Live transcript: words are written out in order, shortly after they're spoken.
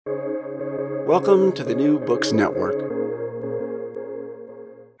Welcome to the New Books Network.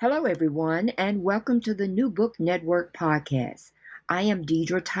 Hello, everyone, and welcome to the New Book Network podcast. I am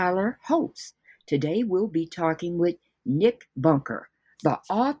Deidre Tyler, host. Today, we'll be talking with Nick Bunker, the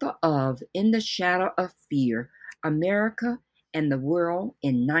author of In the Shadow of Fear, America and the World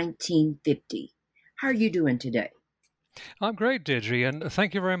in 1950. How are you doing today? I'm great, Deirdre, and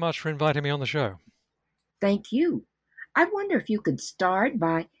thank you very much for inviting me on the show. Thank you. I wonder if you could start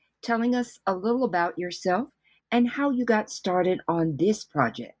by telling us a little about yourself and how you got started on this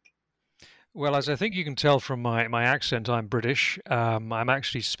project. Well, as I think you can tell from my accent, I'm British. I'm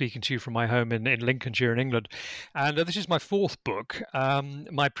actually speaking to you from my home in Lincolnshire in England. And this is my fourth book.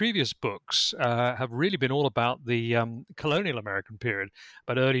 My previous books have really been all about the colonial American period,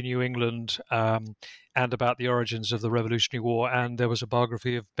 about early New England, and about the origins of the Revolutionary War. And there was a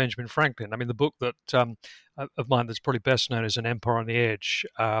biography of Benjamin Franklin. I mean, the book that of mine that's probably best known as An Empire on the Edge,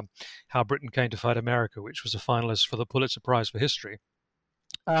 How Britain Came to Fight America, which was a finalist for the Pulitzer Prize for History.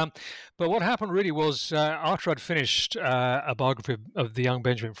 But what happened really was after I'd finished a biography of the young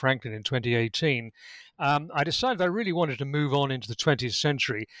Benjamin Franklin in 2018, I decided I really wanted to move on into the 20th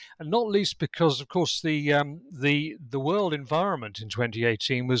century, and not least because, of course, the world environment in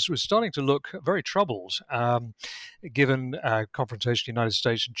 2018 was starting to look very troubled, given confrontation in the United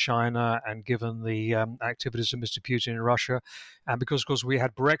States and China, and given the activities of Mr. Putin in Russia, and because, of course, we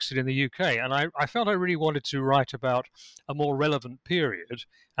had Brexit in the UK, and I felt I really wanted to write about a more relevant period.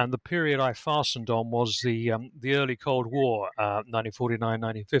 And the period I fastened on was the early Cold War,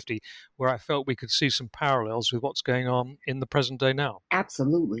 1949-1950, where I felt we could see some parallels with what's going on in the present day now.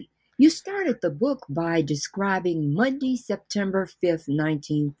 Absolutely. You started the book by describing Monday, September 5th,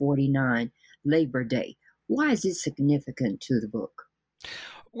 1949, Labor Day. Why is it significant to the book?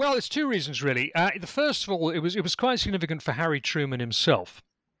 Well, it's two reasons, really. The first of all, it was quite significant for Harry Truman himself.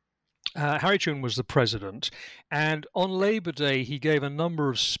 Harry Truman was the president, and on Labor Day he gave a number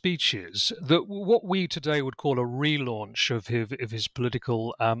of speeches that what we today would call a relaunch of his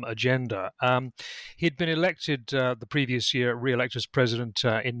political agenda. He'd been elected the previous year, re-elected as president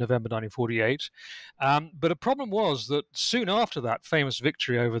in November 1948, but a problem was that soon after that famous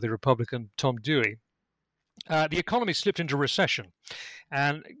victory over the Republican Tom Dewey, the economy slipped into recession.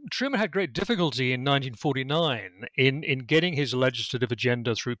 And Truman had great difficulty in 1949 in getting his legislative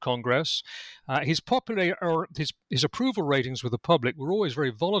agenda through Congress. His approval ratings with the public were always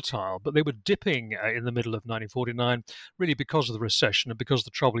very volatile, but they were dipping in the middle of 1949, really because of the recession and because of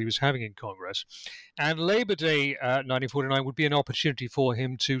the trouble he was having in Congress. And Labor Day 1949 would be an opportunity for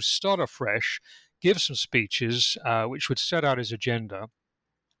him to start afresh, give some speeches which would set out his agenda.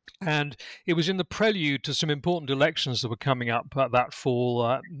 And it was in the prelude to some important elections that were coming up that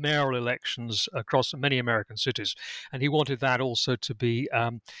fall, mayoral elections across many American cities. And he wanted that also to be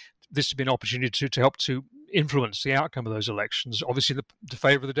this to be an opportunity to help to influence the outcome of those elections, obviously to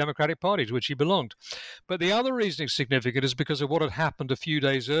favor the Democratic Party, to which he belonged. But the other reason it's significant is because of what had happened a few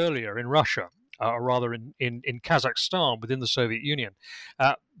days earlier in Russia. Or rather in Kazakhstan within the Soviet Union.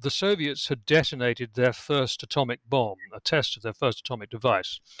 The Soviets had detonated their first atomic bomb, a test of their first atomic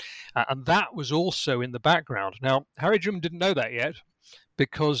device. And that was also in the background. Now, Harry Truman didn't know that yet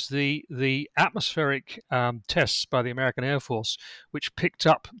because the atmospheric tests by the American Air Force, which picked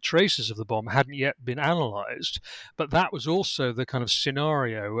up traces of the bomb, hadn't yet been analyzed. But that was also the kind of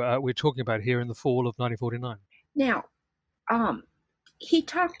scenario we're talking about here in the fall of 1949. Now, he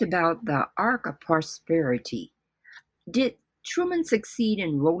talked about the Arc of Prosperity. Did Truman succeed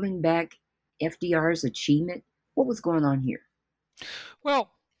in rolling back FDR's achievement? What was going on here?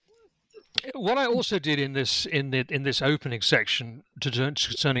 Well, what I also did in this opening section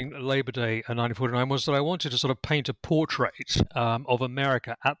concerning Labor Day 1949 was that I wanted to sort of paint a portrait of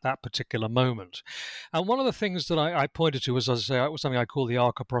America at that particular moment. And one of the things that I pointed to was, as I say, was something I call the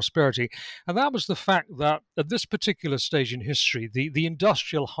Arc of Prosperity, and that was the fact that at this particular stage in history, the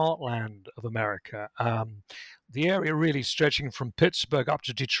industrial heartland of America, the area really stretching from Pittsburgh up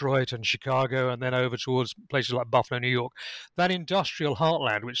to Detroit and Chicago and then over towards places like Buffalo, New York, that industrial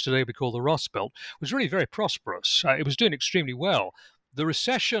heartland, which today we call the Rust Belt, was really very prosperous. It was doing extremely well. The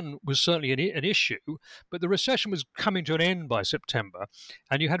recession was certainly an issue, but the recession was coming to an end by September,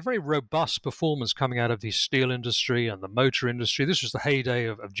 and you had very robust performance coming out of the steel industry and the motor industry. This was the heyday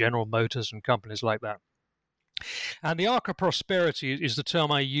of General Motors and companies like that. And the Arc of Prosperity is the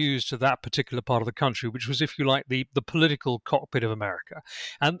term I used to that particular part of the country, which was, if you like, the political cockpit of America.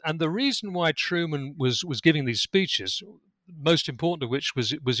 And the reason why Truman was giving these speeches, most important of which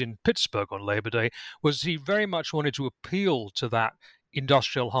was in Pittsburgh on Labor Day, was he very much wanted to appeal to that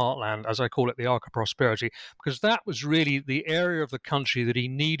industrial heartland, as I call it, the Ark of Prosperity, because that was really the area of the country that he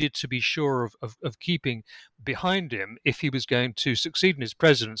needed to be sure of keeping behind him if he was going to succeed in his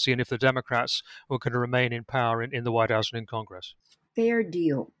presidency and if the Democrats were going to remain in power in the White House and in Congress. Fair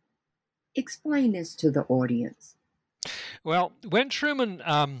deal. Explain this to the audience. Well, when Truman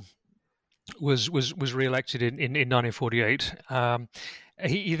was re-elected in 1948,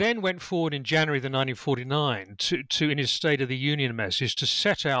 he then went forward in January of 1949 to in his State of the Union message to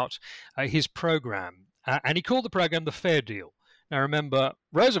set out his program, and he called the program the Fair Deal. Now remember,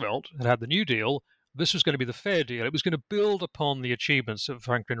 Roosevelt had the New Deal. This was going to be the Fair Deal. It was going to build upon the achievements of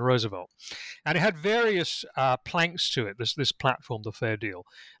Franklin Roosevelt. And it had various planks to it, this platform, the Fair Deal.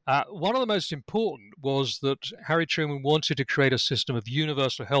 One of the most important was that Harry Truman wanted to create a system of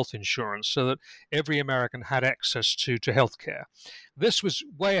universal health insurance so that every American had access to health care. This was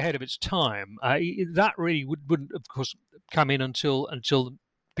way ahead of its time. That really wouldn't, of course,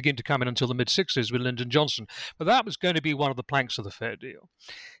 begin to come in until the mid-60s with Lyndon Johnson. But that was going to be one of the planks of the Fair Deal.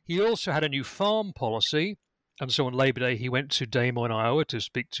 He also had a new farm policy, and so on Labor Day he went to Des Moines, Iowa to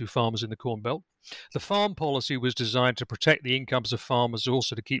speak to farmers in the Corn Belt. The farm policy was designed to protect the incomes of farmers,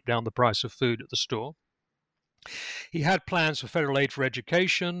 also to keep down the price of food at the store. He had plans for federal aid for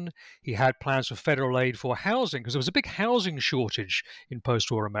education. He had plans for federal aid for housing, because there was a big housing shortage in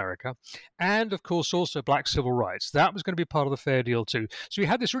post-war America. And, of course, also black civil rights. That was going to be part of the Fair Deal, too. So he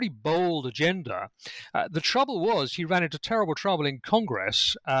had this really bold agenda. The trouble was he ran into terrible trouble in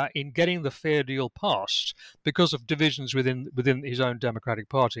Congress in getting the Fair Deal passed because of divisions within his own Democratic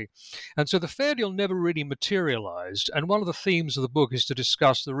Party. And so the Fair Deal never really materialized. And one of the themes of the book is to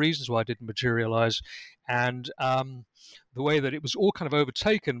discuss the reasons why it didn't materialize, and the way that it was all kind of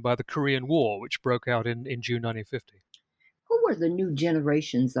overtaken by the Korean War, which broke out in June 1950. Who were the new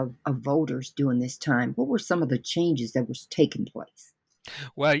generations of voters during this time? What were some of the changes that was taking place?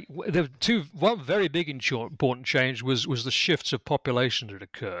 Well, one very big important change was the shifts of population that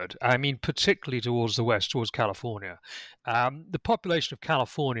occurred. I mean, particularly towards the west, towards California. The population of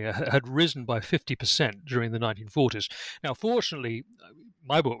California had risen by 50% during the 1940s. Now, fortunately,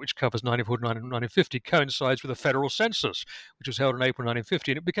 my book, which covers 1949 and 1950, coincides with the federal census, which was held in April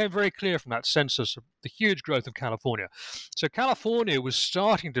 1950. And it became very clear from that census the huge growth of California. So California was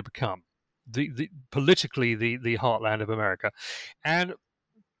starting to become politically the heartland of America. And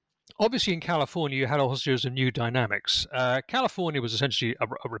obviously in California, you had a whole series of new dynamics. California was essentially a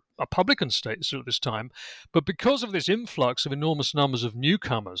Republican state still at this time, but because of this influx of enormous numbers of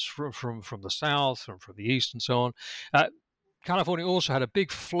newcomers from the South, from the East and so on, California also had a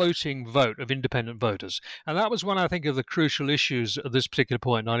big floating vote of independent voters. And that was one, I think, of the crucial issues at this particular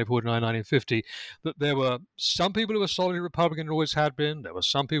point, 1949, 1950, that there were some people who were solidly Republican and always had been. There were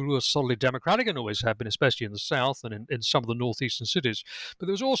some people who were solidly Democratic and always had been, especially in the South and in some of the northeastern cities. But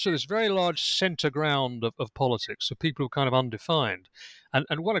there was also this very large center ground of politics, of people who were kind of undefined. And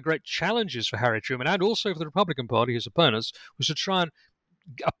one of the great challenges for Harry Truman and also for the Republican Party, his opponents, was to try and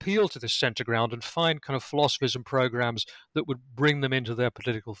appeal to this center ground and find kind of philosophies and programs that would bring them into their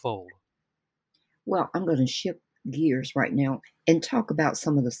political fold. Well, I'm going to shift gears right now and talk about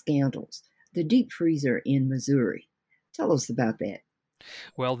some of the scandals. The deep freezer in Missouri. Tell us about that.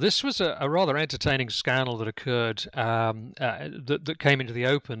 Well, this was a rather entertaining scandal that occurred that came into the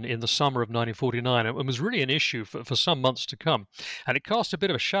open in the summer of 1949 and was really an issue for some months to come. And it cast a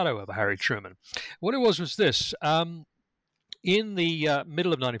bit of a shadow over Harry Truman. What it was this. In the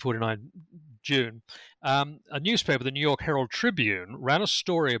middle of 1949, June, a newspaper, the New York Herald Tribune, ran a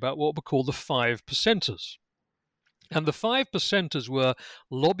story about what were called the 5 percenters. And the 5 percenters were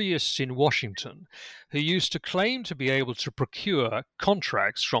lobbyists in Washington who used to claim to be able to procure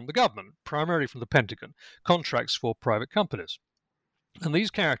contracts from the government, primarily from the Pentagon, contracts for private companies. And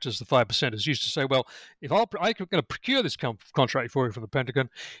these characters, the 5 percenters, used to say, well, if I'm going to procure this contract for you from the Pentagon,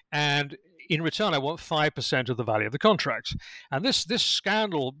 and in return, I want 5% of the value of the contract. And this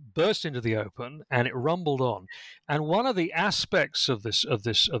scandal burst into the open, and it rumbled on. And one of the aspects of this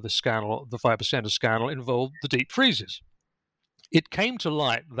scandal, the 5% scandal, involved the deep freezes. It came to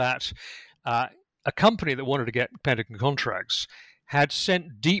light that a company that wanted to get Pentagon contracts had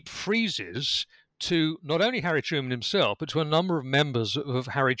sent deep freezes to not only Harry Truman himself, but to a number of members of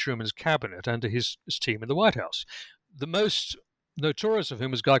Harry Truman's cabinet and to his team in the White House. The most notorious of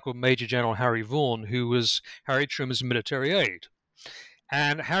whom was a guy called Major General Harry Vaughan, who was Harry Truman's military aide.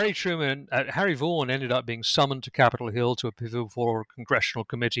 And Harry Vaughan ended up being summoned to Capitol Hill to appear before a congressional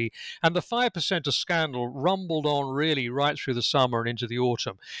committee. And the 5% scandal rumbled on really right through the summer and into the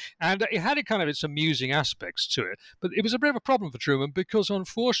autumn. And it had its amusing aspects to it. But it was a bit of a problem for Truman because,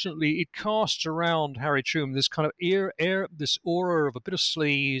 unfortunately, it cast around Harry Truman this kind of this aura of a bit of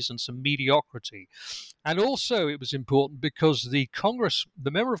sleaze and some mediocrity. And also it was important because the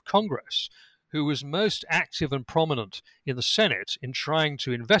member of Congress who was most active and prominent in the Senate in trying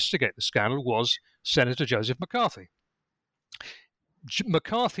to investigate the scandal was Senator Joseph McCarthy.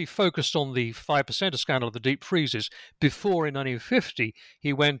 McCarthy focused on the 5% scandal of the deep freezes before, in 1950,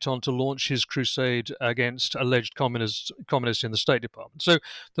 he went on to launch his crusade against alleged communists in the State Department. So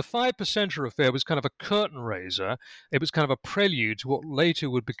the 5%er affair was kind of a curtain raiser. It was kind of a prelude to what later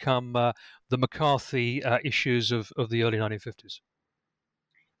would become the McCarthy issues of the early 1950s.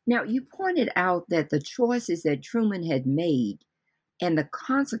 Now, you pointed out that the choices that Truman had made and the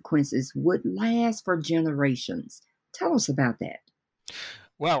consequences would last for generations. Tell us about that.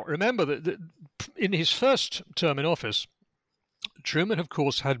 Well, remember that in his first term in office, Truman, of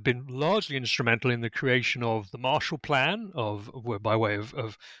course, had been largely instrumental in the creation of the Marshall Plan, by way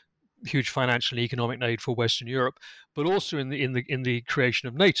of huge financial and economic aid for Western Europe, but also in the creation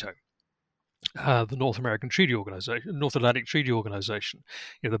of NATO. The North Atlantic Treaty Organization,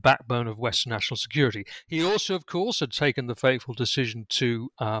 the backbone of Western national security. He also, of course, had taken the fateful decision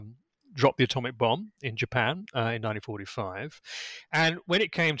to drop the atomic bomb in Japan in 1945, and when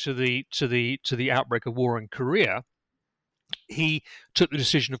it came to the outbreak of war in Korea, he took the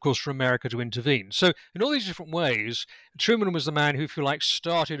decision, of course, for America to intervene. So in all these different ways, Truman was the man who, if you like,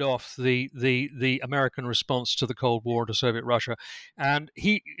 started off the American response to the Cold War, to Soviet Russia. And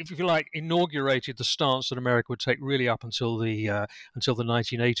he, if you like, inaugurated the stance that America would take really up until the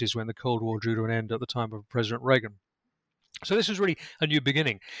 1980s, when the Cold War drew to an end at the time of President Reagan. So this was really a new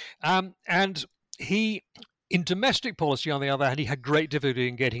beginning. And he... In domestic policy, on the other hand, he had great difficulty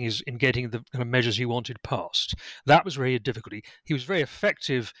in getting the kind of measures he wanted passed. That was where he had difficulty. He was very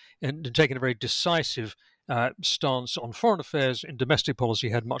effective in taking a very decisive stance on foreign affairs. In domestic policy,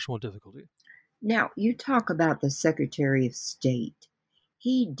 he had much more difficulty. Now, you talk about the Secretary of State.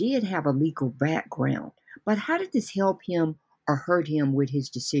 He did have a legal background, but how did this help him or hurt him with his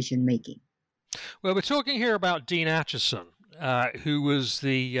decision making? Well, we're talking here about Dean Acheson, who was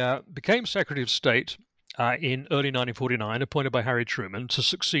became Secretary of State in early 1949, appointed by Harry Truman to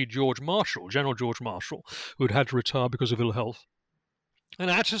succeed General George Marshall, who had to retire because of ill health. And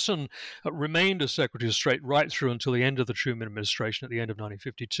Acheson remained as Secretary of State right through until the end of the Truman administration at the end of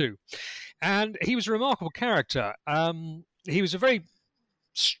 1952. And he was a remarkable character. He was a very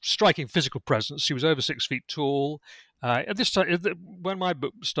striking physical presence. He was over 6 feet tall. At this time, when my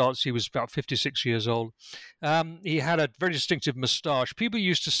book starts, he was about 56 years old. He had a very distinctive moustache. People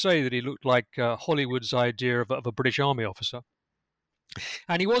used to say that he looked like Hollywood's idea of a British Army officer.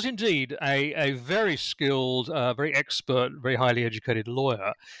 And he was indeed a very skilled, very expert, very highly educated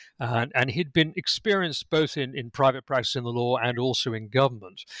lawyer. And he'd been experienced both in private practice in the law and also in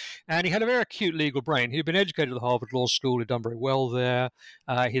government. And he had a very acute legal brain. He'd been educated at the Harvard Law School. He'd done very well there.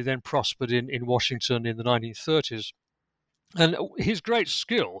 He then prospered in Washington in the 1930s. And his great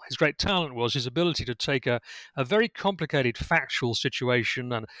skill, his great talent was his ability to take a very complicated factual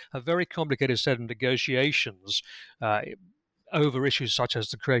situation and a very complicated set of negotiations over issues such as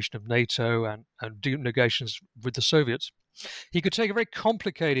the creation of NATO and negotiations with the Soviets. He could take a very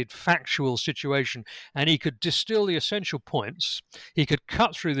complicated factual situation and he could distill the essential points. He could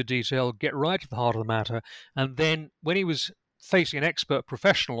cut through the detail, get right to the heart of the matter, and then when he was facing an expert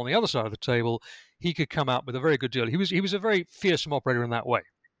professional on the other side of the table, he could come out with a very good deal. He was a very fearsome operator in that way.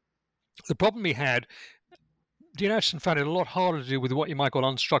 The problem he had, Dean Acheson found it a lot harder to deal with what you might call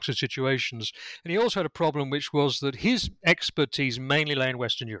unstructured situations. And he also had a problem, which was that his expertise mainly lay in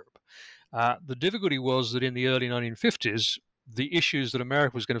Western Europe. The difficulty was that in the early 1950s, the issues that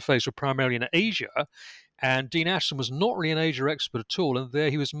America was going to face were primarily in Asia, and Dean Acheson was not really an Asia expert at all, and there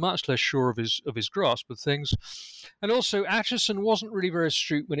he was much less sure of his grasp of things. And also, Acheson wasn't really very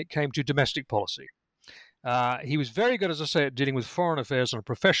astute when it came to domestic policy. He was very good, as I say, at dealing with foreign affairs on a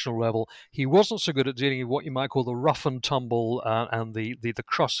professional level. He wasn't so good at dealing with what you might call the rough and tumble and the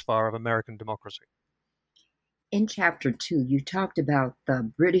crossfire of American democracy. In Chapter 2, you talked about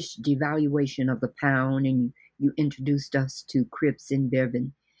the British devaluation of the pound, and you introduced us to Cripps and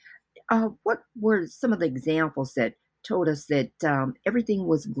Bevan. What were some of the examples that told us that everything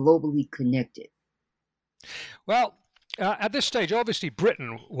was globally connected? Well, at this stage, obviously,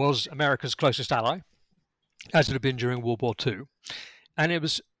 Britain was America's closest ally, as it had been during World War II. And it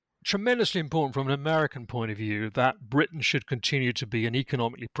was tremendously important from an American point of view that Britain should continue to be an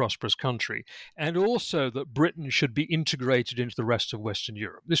economically prosperous country, and also that Britain should be integrated into the rest of Western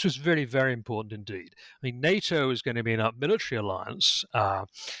Europe. This was very, very important indeed. I mean, NATO is going to be a military alliance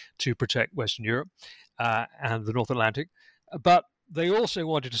to protect Western Europe and the North Atlantic, but they also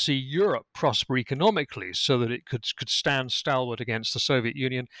wanted to see Europe prosper economically so that it could stand stalwart against the Soviet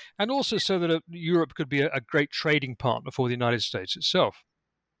Union, and also so that Europe could be a great trading partner for the United States itself.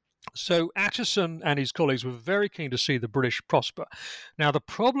 So Acheson and his colleagues were very keen to see the British prosper. Now, the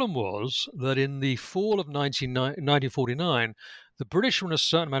problem was that in the fall of 1949, the British were in a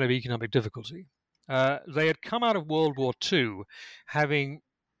certain amount of economic difficulty. They had come out of World War II having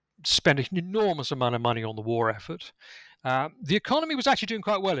spent an enormous amount of money on the war effort. The economy was actually doing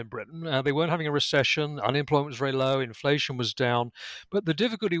quite well in Britain. They weren't having a recession, unemployment was very low, inflation was down. But the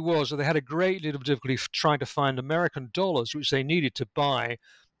difficulty was that they had a great deal of difficulty trying to find American dollars, which they needed to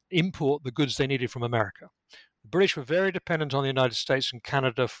import the goods they needed from America. The British were very dependent on the United States and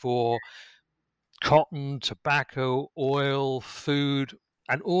Canada for cotton, tobacco, oil, food,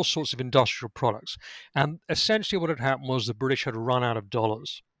 and all sorts of industrial products. And essentially what had happened was the British had run out of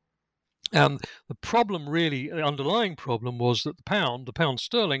dollars. And the problem really, the underlying problem was that the pound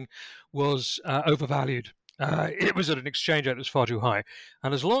sterling, was overvalued. It was at an exchange rate that was far too high.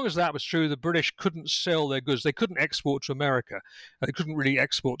 And as long as that was true, the British couldn't sell their goods. They couldn't export to America. They couldn't really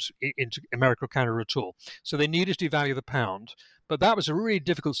export into America or Canada at all. So they needed to devalue the pound. But that was a really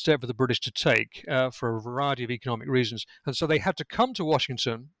difficult step for the British to take for a variety of economic reasons. And so they had to come to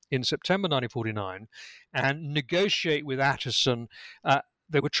Washington in September 1949 and negotiate with Acheson.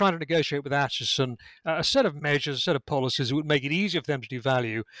 They were trying to negotiate with Acheson a set of measures, a set of policies that would make it easier for them to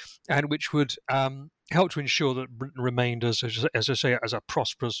devalue, and which would help to ensure that Britain remained, as I say, as a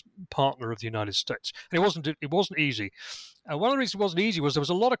prosperous partner of the United States. And it wasn't easy. One of the reasons it wasn't easy was there was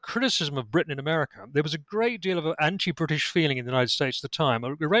a lot of criticism of Britain in America. There was a great deal of anti-British feeling in the United States at the time.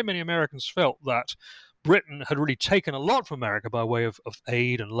 A great many Americans felt that Britain had really taken a lot from America by way of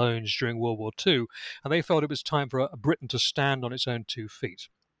aid and loans during World War II, and they felt it was time for Britain to stand on its own 2 feet.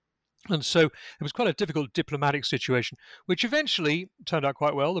 And so it was quite a difficult diplomatic situation, which eventually turned out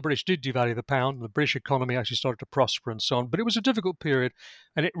quite well. The British did devalue the pound, and the British economy actually started to prosper and so on. But it was a difficult period,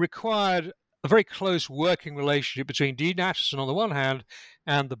 and it required a very close working relationship between Dean Acheson on the one hand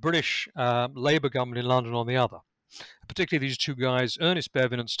and the British Labour government in London on the other. Particularly these two guys, Ernest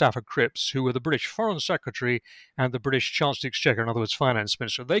Bevin and Stafford Cripps, who were the British Foreign Secretary and the British Chancellor of the Exchequer, in other words, Finance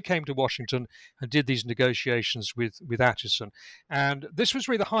Minister. They came to Washington and did these negotiations with Acheson. And this was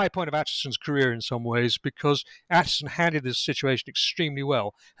really the high point of Acheson's career in some ways, because Acheson handled this situation extremely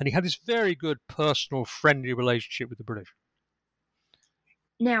well. And he had this very good personal, friendly relationship with the British.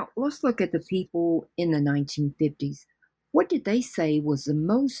 Now, let's look at the people in the 1950s. What did they say was the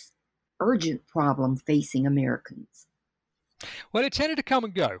most urgent problem facing Americans? Well, it tended to come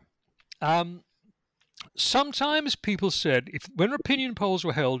and go. Sometimes people said, when opinion polls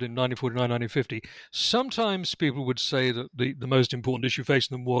were held in 1949, 1950, sometimes people would say that the most important issue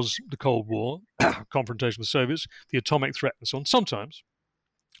facing them was the Cold War, confrontation with the Soviets, the atomic threat, and so on. Sometimes.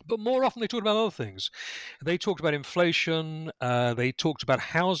 But more often they talked about other things. They talked about inflation, they talked about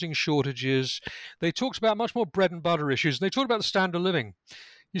housing shortages, they talked about much more bread and butter issues, and they talked about the standard of living.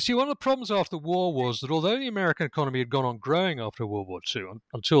 You see, one of the problems after the war was that although the American economy had gone on growing after World War II,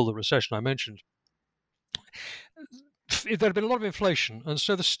 until the recession I mentioned, there had been a lot of inflation, and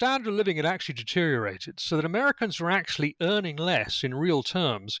so the standard of living had actually deteriorated, so that Americans were actually earning less in real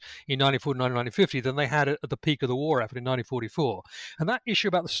terms in 1949 and 1950 than they had at the peak of the war effort in 1944. And that issue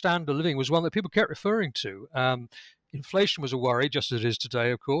about the standard of living was one that people kept referring to. Inflation was a worry, just as it is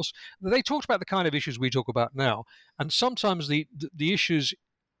today, of course. They talked about the kind of issues we talk about now, and sometimes the issues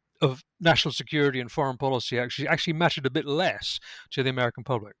of national security and foreign policy actually mattered a bit less to the American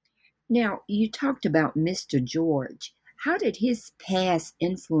public. Now, you talked about Mr. George. How did his past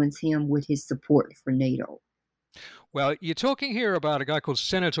influence him with his support for NATO? Well, you're talking here about a guy called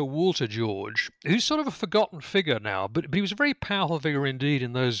Senator Walter George, who's sort of a forgotten figure now, but he was a very powerful figure indeed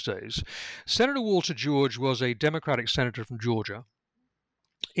in those days. Senator Walter George was a Democratic senator from Georgia.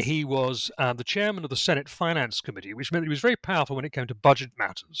 He was the chairman of the Senate Finance Committee, which meant he was very powerful when it came to budget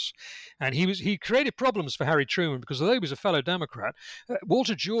matters. And he created problems for Harry Truman because although he was a fellow Democrat,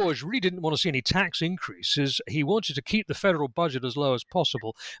 Walter George really didn't want to see any tax increases. He wanted to keep the federal budget as low as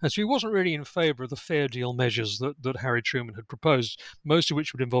possible. And so he wasn't really in favor of the fair deal measures that Harry Truman had proposed, most of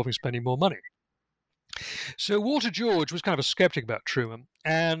which would involve him spending more money. So Walter George was kind of a skeptic about Truman,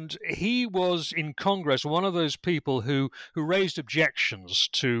 and he was in Congress one of those people who raised objections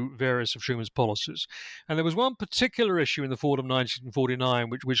to various of Truman's policies. And there was one particular issue in the fall of 1949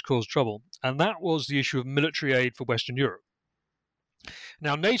 which caused trouble, and that was the issue of military aid for Western Europe.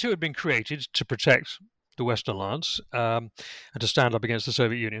 Now, NATO had been created to protect the Western Alliance and to stand up against the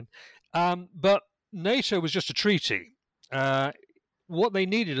Soviet Union, but NATO was just a treaty. What they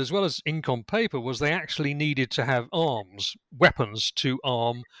needed, as well as ink on paper, was they actually needed to have arms, weapons to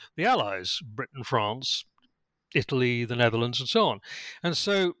arm the Allies, Britain, France, Italy, the Netherlands, and so on. And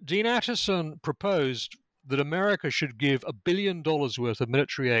so Dean Acheson proposed that America should give $1 billion worth of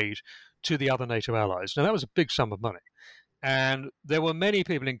military aid to the other NATO allies. Now, that was a big sum of money. And there were many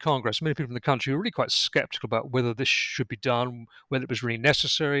people in Congress, many people in the country who were really quite skeptical about whether this should be done, whether it was really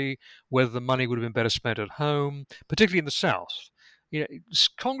necessary, whether the money would have been better spent at home, particularly in the South.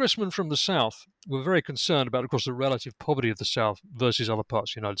 Congressmen from the South were very concerned about, of course, the relative poverty of the South versus other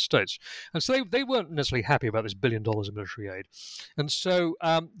parts of the United States. And so they weren't necessarily happy about this $1 billion of military aid. And so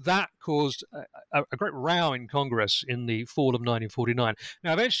that caused a great row in Congress in the fall of 1949.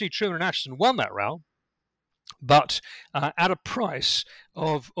 Now, eventually, Truman and Acheson won that row, but at a price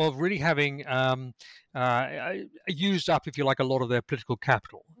of really having used up, if you like, a lot of their political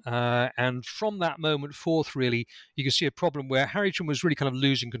capital. And from that moment forth, really, you can see a problem where Harry Truman was really kind of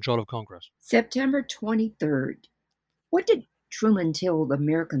losing control of Congress. September 23rd. What did Truman tell the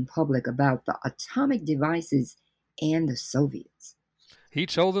American public about the atomic devices and the Soviets? He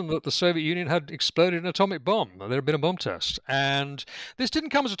told them that the Soviet Union had exploded an atomic bomb. There had been a bomb test. And this didn't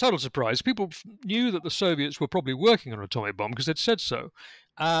come as a total surprise. People knew that the Soviets were probably working on an atomic bomb because they'd said so.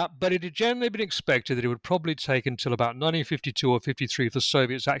 But it had generally been expected that it would probably take until about 1952 or 53 for the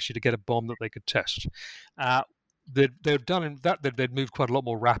Soviets actually to get a bomb that they could test. They'd done that. They'd moved quite a lot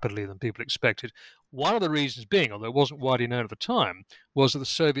more rapidly than people expected. One of the reasons being, although it wasn't widely known at the time, was that the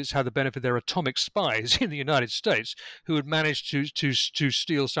Soviets had the benefit of their atomic spies in the United States who had managed to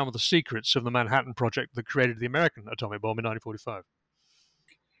steal some of the secrets of the Manhattan Project that created the American atomic bomb in 1945.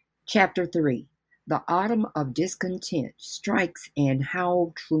 Chapter 3. The Autumn of Discontent, Strikes and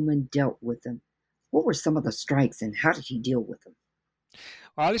How Truman Dealt with Them. What were some of the strikes and how did he deal with them?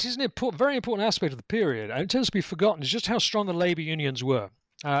 This is very important aspect of the period, and it tends to be forgotten, is just how strong the labor unions were.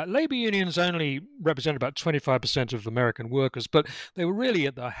 Labor unions only represented about 25% of American workers, but they were really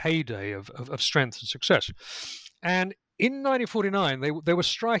at the heyday of strength and success. And in 1949, they were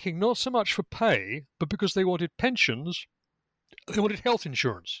striking not so much for pay, but because they wanted pensions, they wanted health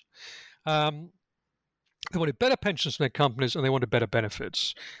insurance. They wanted better pensions from their companies, and they wanted better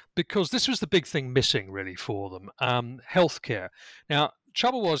benefits, because this was the big thing missing, really, for them, healthcare. Now,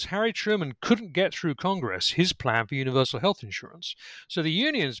 trouble was Harry Truman couldn't get through Congress his plan for universal health insurance. So the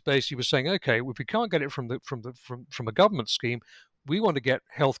unions basically were saying, okay, if we can't get it from a government scheme, we want to get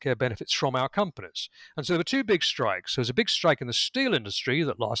healthcare benefits from our companies. And so there were two big strikes. There was a big strike in the steel industry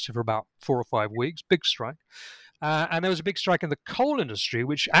that lasted for about 4 or 5 weeks, big strike. And there was a big strike in the coal industry,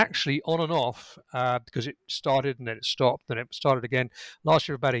 which actually on and off, because it started and then it stopped, then it started again, lasted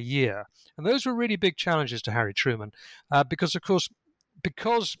for about a year. And those were really big challenges to Harry Truman, because, of course,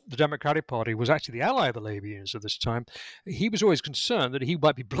 because the Democratic Party was actually the ally of the labor unions at this time, he was always concerned that he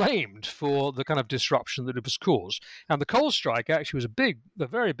might be blamed for the kind of disruption that it was caused. And the coal strike actually was a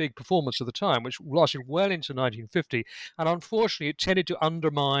very big performance at the time, which lasted well into 1950. And unfortunately, it tended to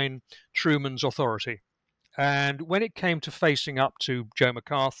undermine Truman's authority. And when it came to facing up to Joe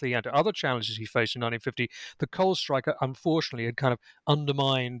McCarthy and to other challenges he faced in 1950, the coal strike, unfortunately, had kind of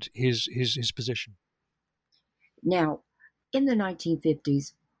undermined his position. Now, in the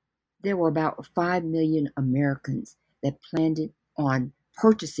 1950s, there were about 5 million Americans that planned on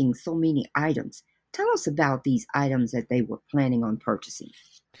purchasing so many items. Tell us about these items that they were planning on purchasing.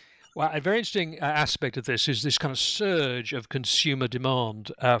 Well, a very interesting aspect of this is this kind of surge of consumer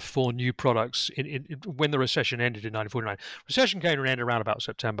demand for new products when the recession ended in 1949. Recession came to an end around about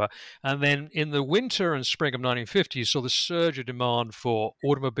September. And then in the winter and spring of 1950, you saw the surge of demand for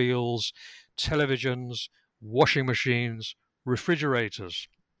automobiles, televisions, washing machines, refrigerators.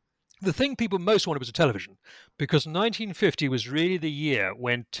 The thing people most wanted was a television, because 1950 was really the year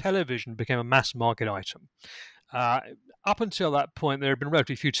when television became a mass market item. Up until that point, there had been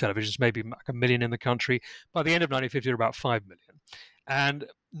relatively few televisions, maybe like 1 million in the country. By the end of 1950, there were about 5 million. And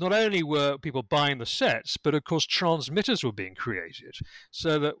not only were people buying the sets, but of course transmitters were being created.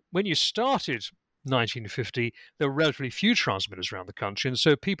 So that when you started 1950, there were relatively few transmitters around the country. And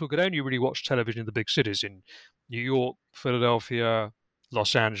so people could only really watch television in the big cities, in New York, Philadelphia,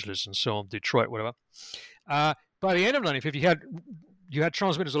 Los Angeles, and so on, Detroit, whatever. By the end of 1950, you had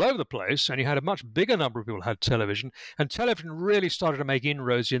transmitters all over the place, and you had a much bigger number of people who had television, and television really started to make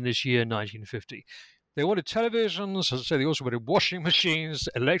inroads in this year, 1950. They wanted televisions, as I say, they also wanted washing machines,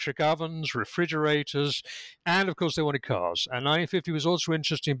 electric ovens, refrigerators, and of course they wanted cars. And 1950 was also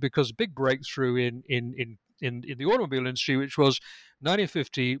interesting because a big breakthrough in the automobile industry, which was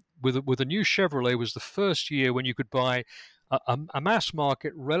 1950 with a new Chevrolet, was the first year when you could buy a mass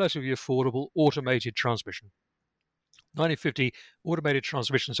market, relatively affordable automated transmission. 1950, automated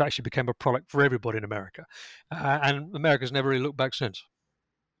transmissions actually became a product for everybody in America. And America's never really looked back since.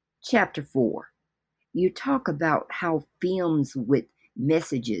 Chapter 4. You talk about how films with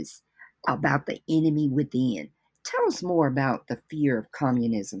messages about the enemy within. Tell us more about the fear of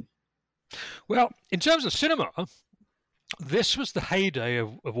communism. Well, in terms of cinema, this was the heyday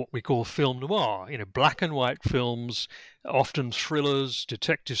of what we call film noir, black and white films, often thrillers,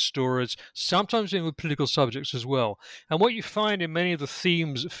 detective stories, sometimes even with political subjects as well. And what you find in many of the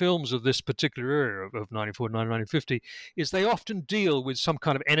films of this particular era of 1949, 1950, is they often deal with some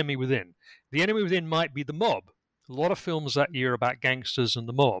kind of enemy within. The enemy within might be the mob. A lot of films that year are about gangsters and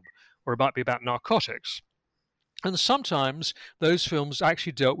the mob, or it might be about narcotics. And sometimes those films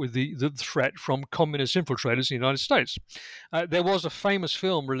actually dealt with the threat from communist infiltrators in the United States. There was a famous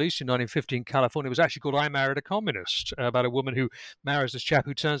film released in 1950 in California. It was actually called I Married a Communist, about a woman who marries this chap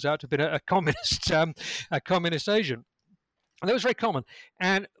who turns out to have been a communist agent. And that was very common.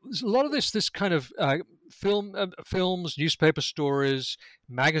 And a lot of this kind of films, newspaper stories,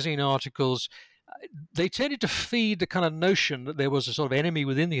 magazine articles, they tended to feed the kind of notion that there was a sort of enemy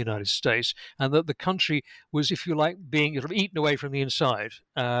within the United States and that the country was, if you like, being sort of eaten away from the inside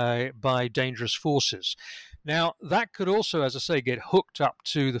by dangerous forces. Now, that could also, as I say, get hooked up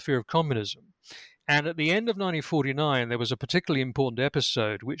to the fear of communism. And at the end of 1949, there was a particularly important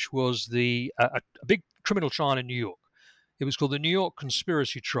episode, which was a big criminal trial in New York. It was called the New York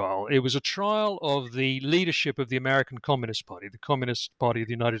Conspiracy Trial. It was a trial of the leadership of the American Communist Party, the Communist Party of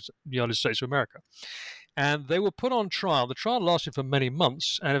the United States of America. And they were put on trial. The trial lasted for many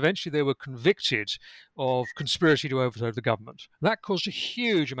months, and eventually they were convicted of conspiracy to overthrow the government. That caused a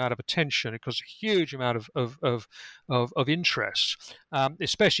huge amount of attention. It caused a huge amount of interest,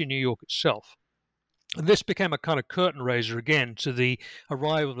 especially in New York itself. And this became a kind of curtain raiser again to the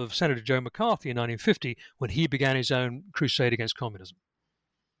arrival of Senator Joe McCarthy in 1950 when he began his own crusade against communism.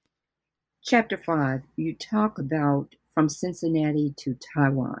 Chapter 5, you talk about from Cincinnati to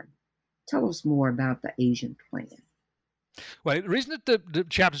Taiwan. Tell us more about the Asian plan. Well, the reason that the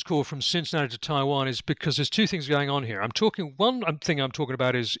chapter is called From Cincinnati to Taiwan is because there's two things going on here. One thing I'm talking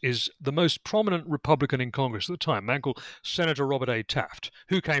about is the most prominent Republican in Congress at the time, a man called Senator Robert A. Taft,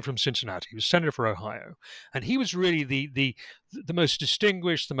 who came from Cincinnati. He was senator for Ohio. And he was really the most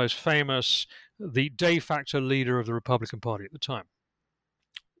distinguished, the most famous, the de facto leader of the Republican Party at the time.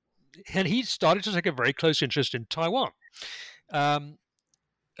 And he started to take a very close interest in Taiwan.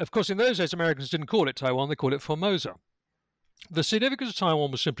 Of course, in those days, Americans didn't call it Taiwan, they called it Formosa. The significance of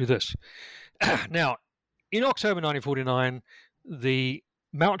Taiwan was simply this. Now, in October 1949,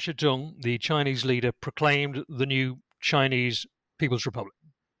 Mao Zedong, the Chinese leader, proclaimed the new Chinese People's Republic.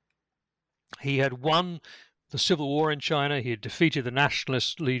 He had won the civil war in China. He had defeated the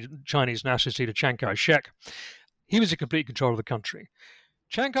Chinese nationalist leader Chiang Kai-shek. He was in complete control of the country.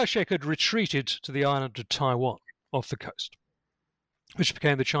 Chiang Kai-shek had retreated to the island of Taiwan off the coast, which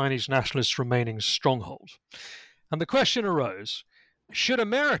became the Chinese nationalists' remaining stronghold. And the question arose, should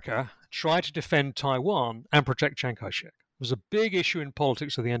America try to defend Taiwan and protect Chiang Kai-shek? It was a big issue in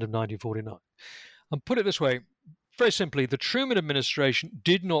politics at the end of 1949. And put it this way, very simply, the Truman administration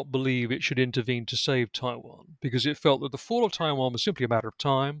did not believe it should intervene to save Taiwan because it felt that the fall of Taiwan was simply a matter of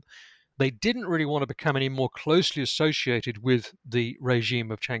time. They didn't really want to become any more closely associated with the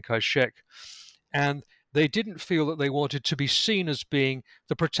regime of Chiang Kai-shek. And they didn't feel that they wanted to be seen as being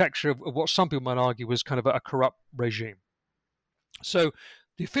the protector of what some people might argue was kind of a corrupt regime. So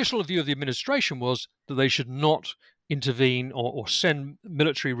the official view of the administration was that they should not intervene or send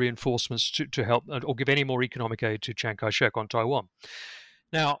military reinforcements to help or give any more economic aid to Chiang Kai-shek on Taiwan.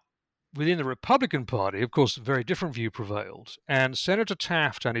 Now, within the Republican Party, of course, a very different view prevailed, and Senator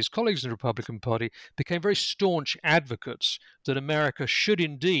Taft and his colleagues in the Republican Party became very staunch advocates that America should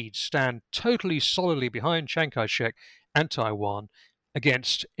indeed stand totally solidly behind Chiang Kai-shek and Taiwan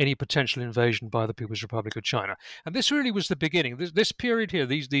against any potential invasion by the People's Republic of China. And this really was the beginning. This period here,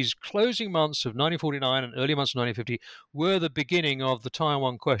 these closing months of 1949 and early months of 1950 were the beginning of the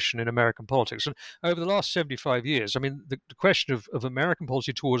Taiwan question in American politics. And over the last 75 years, I mean, the question of American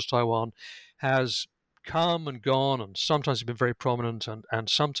policy towards Taiwan has come and gone, and sometimes it's been very prominent, and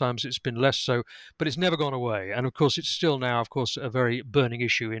sometimes it's been less so, but it's never gone away. And of course, it's still now, of course, a very burning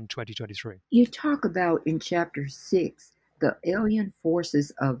issue in 2023. You talk about in chapter 6 the alien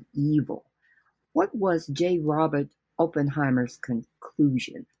forces of evil. What was J. Robert Oppenheimer's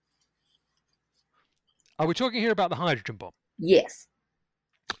conclusion? Are we talking here about the hydrogen bomb? Yes.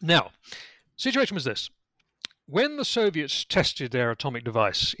 Now, situation was this. When the Soviets tested their atomic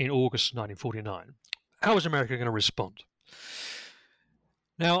device in August 1949, how was America going to respond?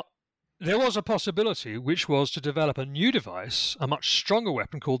 Now, there was a possibility, which was to develop a new device, a much stronger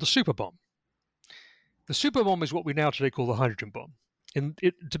weapon called the super bomb. The super bomb is what we now today call the hydrogen bomb.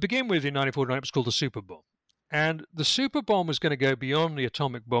 To begin with, in 1949, it was called the super bomb. And the super bomb was going to go beyond the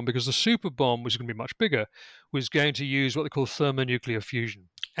atomic bomb, because the super bomb was going to be much bigger, was going to use what they call thermonuclear fusion.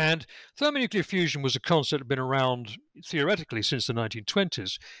 And thermonuclear fusion was a concept that had been around theoretically since the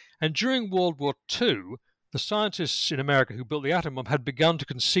 1920s. And during World War II, the scientists in America who built the atom bomb had begun to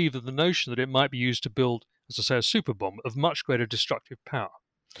conceive of the notion that it might be used to build, as I say, a super bomb of much greater destructive power.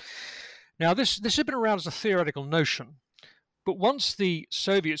 Now, this had been around as a theoretical notion, but once the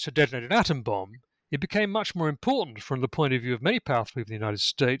Soviets had detonated an atom bomb, it became much more important from the point of view of many powerful people in the United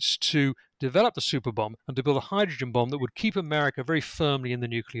States to develop the super bomb and to build a hydrogen bomb that would keep America very firmly in the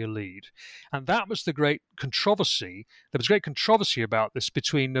nuclear lead. And that was the great controversy. There was great controversy about this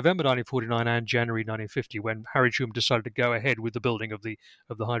between November 1949 and January 1950, when Harry Truman decided to go ahead with the building of the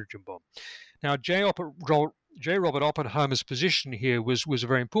hydrogen bomb. Now, J. Robert Oppenheimer's position here was a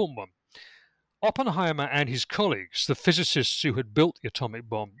very important one. Oppenheimer and his colleagues, the physicists who had built the atomic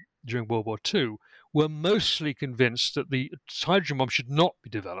bomb during World War II, were mostly convinced that the hydrogen bomb should not be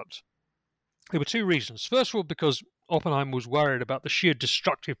developed. There were two reasons. First of all, because Oppenheimer was worried about the sheer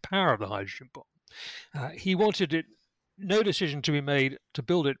destructive power of the hydrogen bomb. He wanted no decision to be made to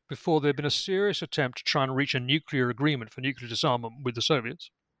build it before there had been a serious attempt to try and reach a nuclear agreement for nuclear disarmament with the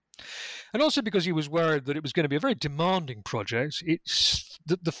Soviets. And also because he was worried that it was going to be a very demanding project.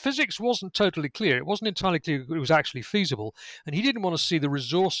 The physics wasn't totally clear. It wasn't entirely clear it was actually feasible. And he didn't want to see the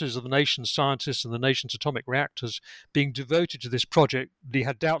resources of the nation's scientists and the nation's atomic reactors being devoted to this project that he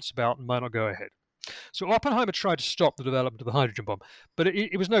had doubts about and might not go ahead. So Oppenheimer tried to stop the development of the hydrogen bomb, but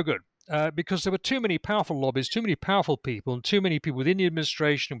it was no good. Because there were too many powerful lobbies, too many powerful people, and too many people within the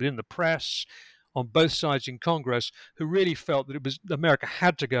administration and within the press, on both sides in Congress, who really felt that America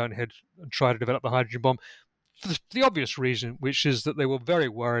had to go ahead and try to develop the hydrogen bomb, for the obvious reason, which is that they were very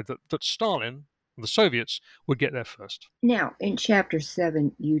worried that Stalin, the Soviets, would get there first. Now, in Chapter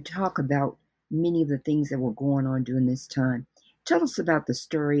 7, you talk about many of the things that were going on during this time. Tell us about the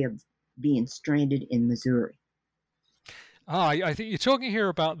story of being stranded in Missouri. I think you're talking here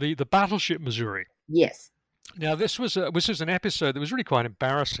about the battleship Missouri. Yes. Now, this was an episode that was really quite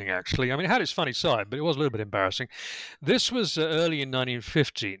embarrassing, actually. I mean, it had its funny side, but it was a little bit embarrassing. This was early in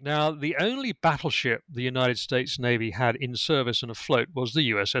 1950. Now, the only battleship the United States Navy had in service and afloat was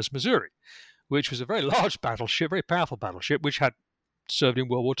the USS Missouri, which was a very large battleship, very powerful battleship, which had served in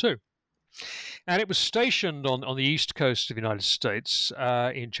World War II. And it was stationed on the east coast of the United States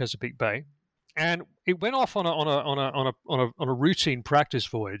in Chesapeake Bay. And it went off on a routine practice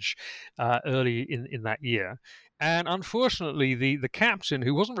voyage early in that year. And unfortunately, the captain,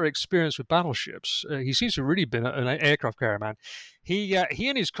 who wasn't very experienced with battleships, he seems to have really been an aircraft carrier man. He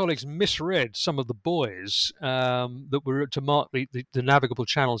and his colleagues misread some of the buoys that were to mark the navigable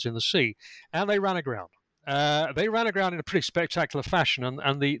channels in the sea, and they ran aground. They ran aground in a pretty spectacular fashion,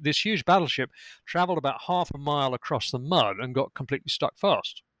 and this huge battleship traveled about half a mile across the mud and got completely stuck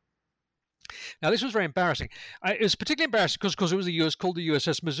fast. Now, this was very embarrassing. It was particularly embarrassing because it was called the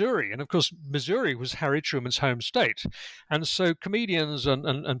USS Missouri. And, of course, Missouri was Harry Truman's home state. And so comedians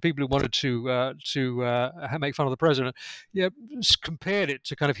and people who wanted to make fun of the president compared it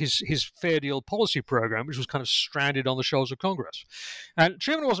to kind of his fair deal policy program, which was kind of stranded on the shoulders of Congress. And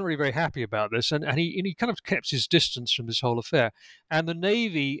Truman wasn't really very happy about this, and he kind of kept his distance from this whole affair. And the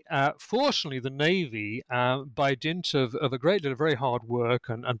Navy, fortunately, by dint of a great deal of very hard work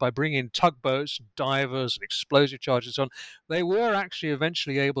and by bringing in tugboats, and divers, and explosive charges and so on, they were actually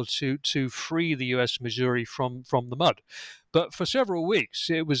eventually able to free the U.S. Missouri from the mud. But for several weeks,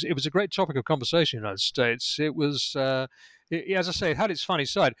 it was a great topic of conversation in the United States. It was, as I say, it had its funny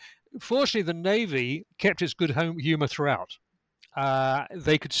side. Fortunately, the Navy kept its good humor throughout.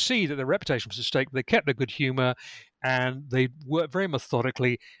 They could see that their reputation was at stake. They kept their good humor, and they worked very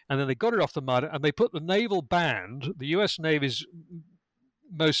methodically, and then they got it off the mud, and they put the naval band, the U.S. Navy's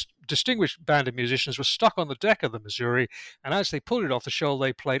most distinguished band of musicians, were stuck on the deck of the Missouri, and as they pulled it off the shoal,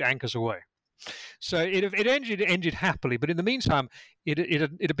 they played Anchors Aweigh. So it ended happily, but in the meantime, it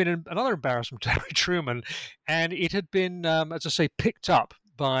had been another embarrassment to Harry Truman, and it had been, as I say, picked up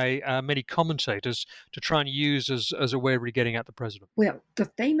by many commentators to try and use as a way of really getting at the president. Well, the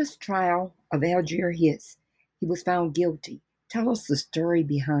famous trial of Algiers Hiss, he was found guilty. Tell us the story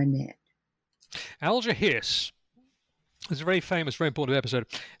behind that. Alger Hiss is a very famous, very important episode.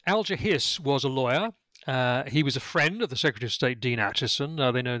 Alger Hiss was a lawyer. He was a friend of the Secretary of State, Dean Acheson.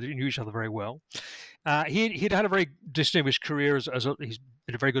 They knew each other very well. He'd had a very distinguished career he's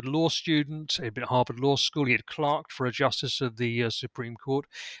been a very good law student. He'd been at Harvard Law School. He had clerked for a justice of the Supreme Court.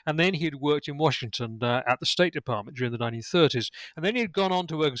 And then he had worked in Washington at the State Department during the 1930s. And then he had gone on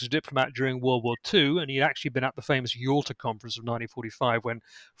to work as a diplomat during World War II. And he'd actually been at the famous Yalta Conference of 1945 when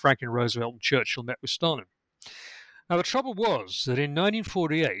Franklin Roosevelt and Churchill met with Stalin. Now, the trouble was that in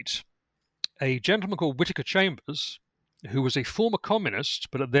 1948, a gentleman called Whittaker Chambers, who was a former communist,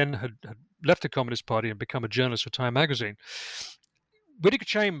 but then had left the Communist Party and become a journalist for Time magazine, Whittaker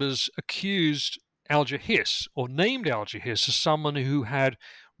Chambers accused Alger Hiss, or named Alger Hiss, as someone who had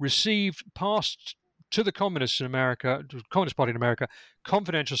passed to the communists in America, to the Communist Party in America,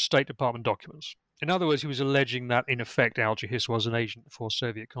 confidential State Department documents. In other words, he was alleging that, in effect, Alger Hiss was an agent for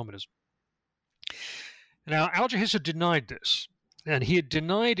Soviet communism. Now, Alger Hiss had denied this, and he had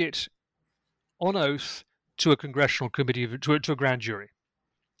denied it on oath to a congressional committee, to a grand jury.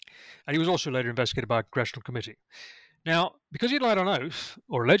 And he was also later investigated by a congressional committee. Now, because he lied on oath,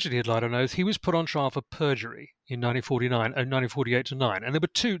 or allegedly had lied on oath, he was put on trial for perjury in 1948 to 9. And there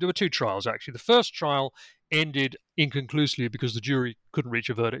were two trials, actually. The first trial ended inconclusively because the jury couldn't reach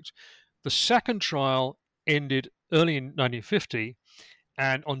a verdict. The second trial ended early in 1950,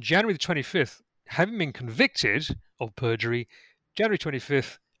 and on January the 25th, having been convicted of perjury, January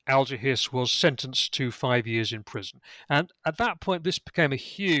 25th, Alger Hiss was sentenced to 5 years in prison. And at that point, this became a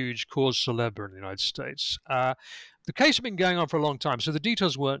huge cause célèbre in the United States. The case had been going on for a long time, so the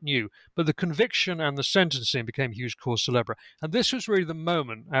details weren't new, but the conviction and the sentencing became a huge cause célèbre. And this was really the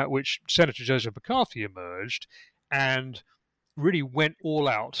moment at which Senator Joseph McCarthy emerged and really went all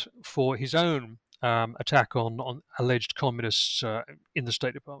out for his own attack on alleged communists in the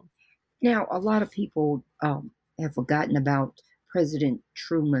State Department. Now, a lot of people have forgotten about President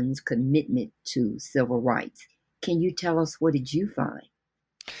Truman's commitment to civil rights. Can you tell us, what did you find?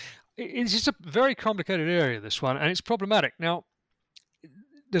 It's just a very complicated area, this one, and it's problematic. Now,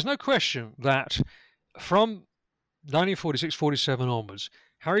 there's no question that from 1946-47 onwards,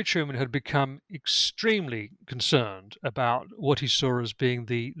 Harry Truman had become extremely concerned about what he saw as being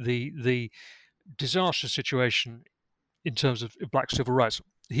the disastrous situation in terms of black civil rights.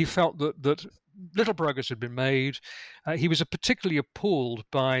 He felt that little progress had been made. He was particularly appalled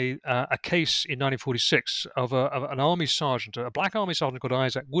by a case in 1946 of an army sergeant, a black army sergeant called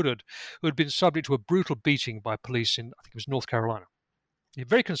Isaac Woodard, who had been subject to a brutal beating by police in, I think it was North Carolina. He was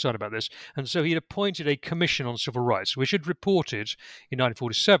very concerned about this, and so he had appointed a commission on civil rights, which had reported in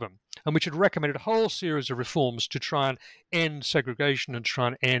 1947, and which had recommended a whole series of reforms to try and end segregation and try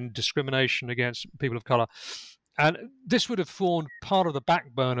and end discrimination against people of color. And this would have formed part of the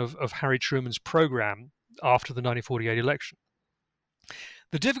backbone of Harry Truman's program after the 1948 election.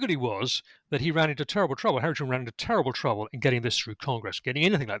 The difficulty was that he ran into terrible trouble. Harry Truman ran into terrible trouble in getting this through Congress, getting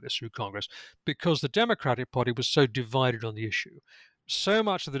anything like this through Congress, because the Democratic Party was so divided on the issue. So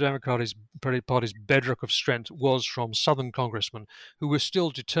much of the Democratic Party's bedrock of strength was from Southern congressmen who were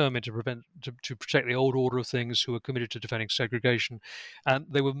still determined to protect the old order of things, who were committed to defending segregation, and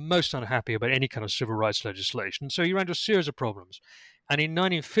they were most unhappy about any kind of civil rights legislation. So he ran into a series of problems. And in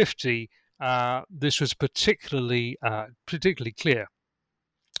 1950, this was particularly clear.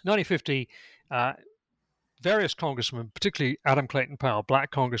 1950, various congressmen, particularly Adam Clayton Powell,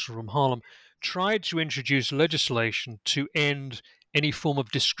 black congressman from Harlem, tried to introduce legislation to end any form of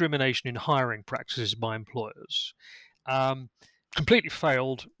discrimination in hiring practices by employers. Completely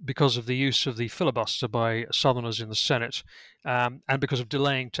failed because of the use of the filibuster by Southerners in the Senate and because of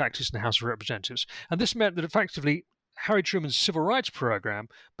delaying tactics in the House of Representatives. And this meant that effectively Harry Truman's civil rights program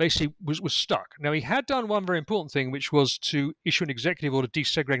basically was stuck. Now, he had done one very important thing, which was to issue an executive order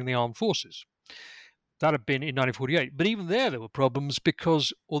desegregating the armed forces. That had been in 1948. But even there were problems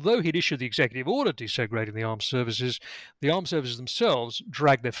because although he'd issued the executive order desegregating the armed services themselves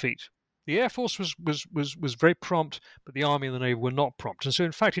dragged their feet. The Air Force was very prompt, but the Army and the Navy were not prompt. And so,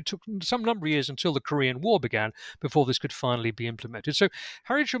 in fact, it took some number of years until the Korean War began before this could finally be implemented. So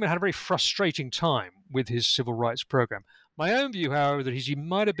Harry Truman had a very frustrating time with his civil rights program. My own view, however, that he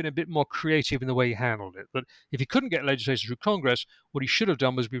might have been a bit more creative in the way he handled it. That if he couldn't get legislation through Congress, what he should have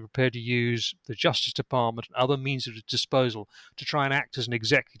done was be prepared to use the Justice Department and other means at his disposal to try and act as an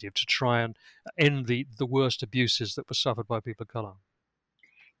executive, to try and end the worst abuses that were suffered by people of color.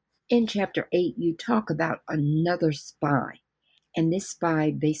 In Chapter 8, you talk about another spy, and this spy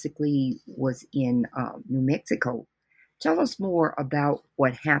basically was in New Mexico. Tell us more about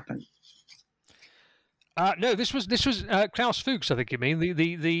what happened. No, this was Klaus Fuchs, I think you mean,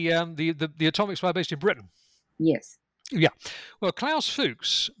 the atomic spy based in Britain. Yes. Yeah. Well, Klaus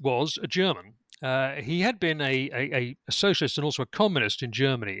Fuchs was a German. He had been a socialist and also a communist in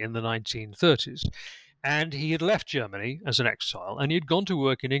Germany in the 1930s. And he had left Germany as an exile, and he had gone to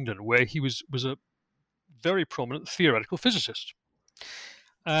work in England, where he was a very prominent theoretical physicist.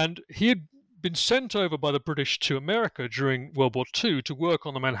 And he had been sent over by the British to America during World War II to work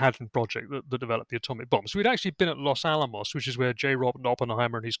on the Manhattan Project that developed the atomic bomb. So he'd actually been at Los Alamos, which is where J. Robert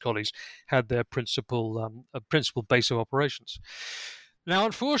Oppenheimer and his colleagues had their principal base of operations. Now,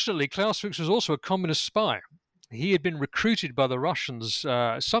 unfortunately, Klaus Fuchs was also a communist spy. He had been recruited by the Russians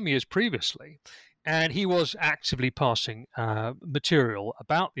some years previously, and he was actively passing material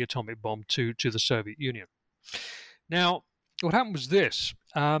about the atomic bomb to the Soviet Union. Now, what happened was this.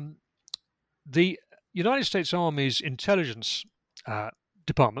 The United States Army's intelligence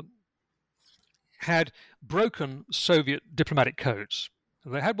department had broken Soviet diplomatic codes.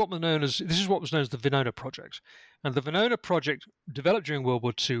 They had what was known as the Venona Project. And the Venona Project, developed during World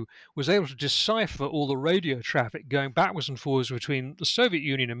War II, was able to decipher all the radio traffic going backwards and forwards between the Soviet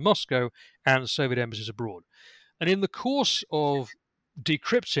Union in Moscow and the Soviet embassies abroad. And in the course of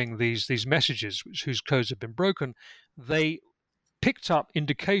decrypting these messages, whose codes had been broken, they picked up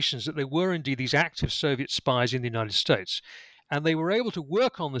indications that there were indeed these active Soviet spies in the United States. And they were able to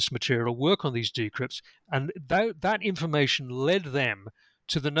work on this material, work on these decrypts, and that information led them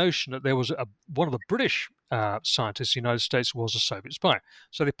to the notion that there was one of the British scientists in the United States was a Soviet spy.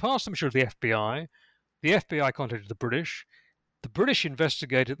 So they passed the material to the FBI. The FBI contacted the British. The British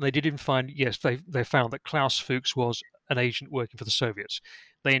investigated, and they did find, yes, they found that Klaus Fuchs was an agent working for the Soviets.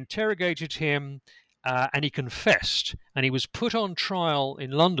 They interrogated him, and he confessed, and he was put on trial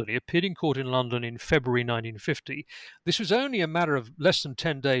in London. He appeared in court in London in February 1950. This was only a matter of less than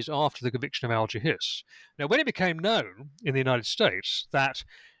 10 days after the conviction of Alger Hiss. Now, when it became known in the United States that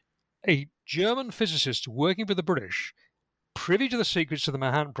a German physicist working for the British, privy to the secrets of the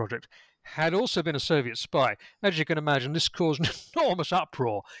Manhattan Project, had also been a Soviet spy, as you can imagine, this caused an enormous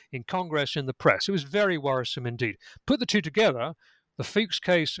uproar in Congress, in the press. It was very worrisome indeed. Put the two together, the Fuchs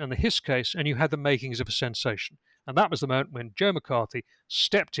case and the Hiss case, and you had the makings of a sensation. And that was the moment when Joe McCarthy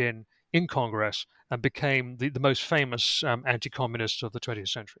stepped in Congress and became the most famous anti-communist of the 20th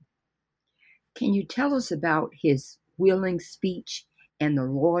century. Can you tell us about his Wheeling speech and the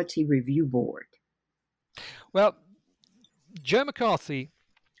Loyalty Review Board? Well, Joe McCarthy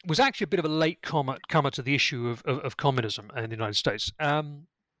was actually a bit of a late comer to the issue of communism in the United States.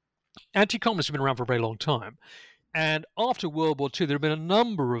 Anti-communists have been around for a very long time. And after World War II, there have been a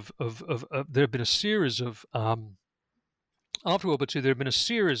number of there have been a series of after World War II, there have been a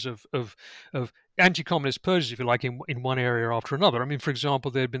series of anti-communist purges, if you like, in one area after another. I mean, for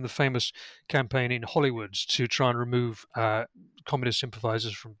example, there had been the famous campaign in Hollywood to try and remove communist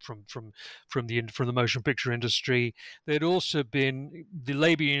sympathizers from the motion picture industry. There had also been the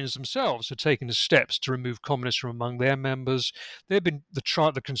labor unions themselves had taken steps to remove communists from among their members. There had been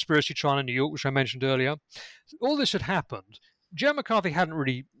the conspiracy trial in New York, which I mentioned earlier. All this had happened. Joe McCarthy hadn't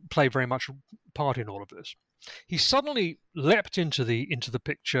really played very much part in all of this. He suddenly leapt into the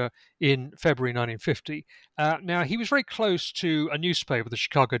picture in February 1950. Now, he was very close to a newspaper, the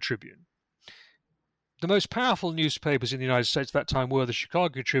Chicago Tribune. The most powerful newspapers in the United States at that time were the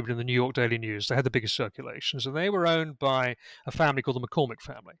Chicago Tribune and the New York Daily News. They had the biggest circulations, and they were owned by a family called the McCormick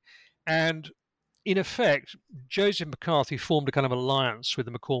family. And in effect, Joseph McCarthy formed a kind of alliance with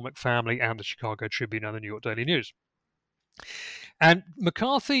the McCormick family and the Chicago Tribune and the New York Daily News. And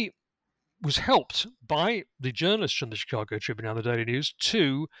McCarthy was helped by the journalists from the Chicago Tribune and the Daily News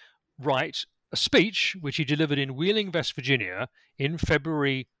to write a speech which he delivered in Wheeling, West Virginia in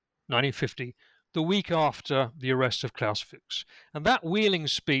February 1950, the week after the arrest of Klaus Fuchs. And that Wheeling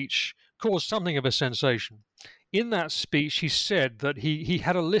speech caused something of a sensation. In that speech, he said that he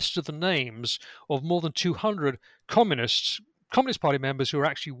had a list of the names of more than 200 Communist Party members who were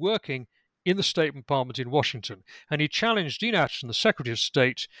actually working in the State Department in Washington, and he challenged Dean Acheson, the Secretary of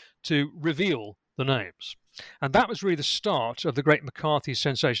State, to reveal the names. And that was really the start of the great McCarthy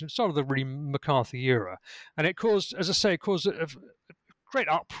sensation. It started the really McCarthy era. And it caused, as I say, a great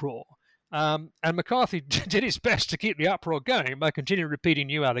uproar. And McCarthy did his best to keep the uproar going by continuing repeating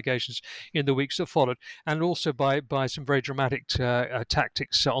new allegations in the weeks that followed, and also by some very dramatic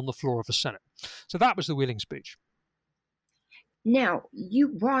tactics on the floor of the Senate. So that was the Wheeling speech. Now, you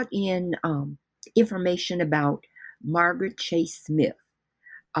brought in information about Margaret Chase Smith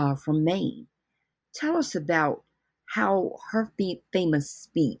from Maine. Tell us about how her famous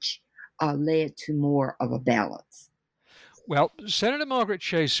speech led to more of a balance. Well, Senator Margaret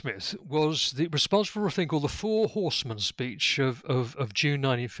Chase Smith was responsible for a thing called the Four Horsemen speech of June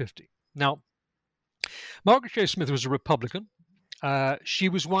 1950. Now, Margaret Chase Smith was a Republican. She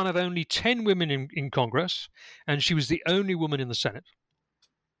was one of only 10 women in Congress, and she was the only woman in the Senate.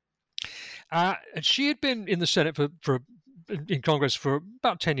 And she had been in the Senate in Congress for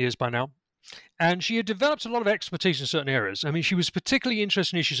about 10 years by now. And she had developed a lot of expertise in certain areas. I mean, she was particularly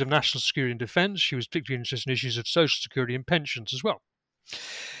interested in issues of national security and defense. She was particularly interested in issues of social security and pensions as well.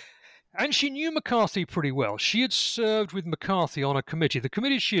 And she knew McCarthy pretty well. She had served with McCarthy on a committee. The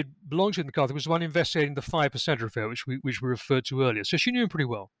committee she had belonged to with McCarthy was the one investigating the 5% affair, which we referred to earlier. So she knew him pretty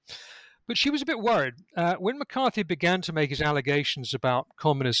well. But she was a bit worried. When McCarthy began to make his allegations about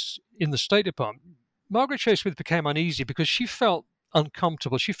communists in the State Department, Margaret Chase Smith became uneasy because she felt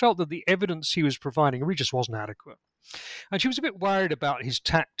uncomfortable. She felt that the evidence he was providing really just wasn't adequate. And she was a bit worried about his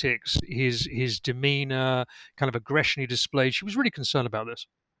tactics, his demeanor, kind of aggression he displayed. She was really concerned about this.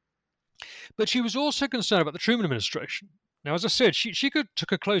 But she was also concerned about the Truman administration. Now, as I said, she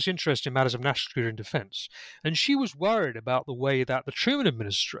took a close interest in matters of national security and defense. And she was worried about the way that the Truman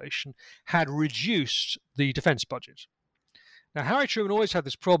administration had reduced the defense budget. Now, Harry Truman always had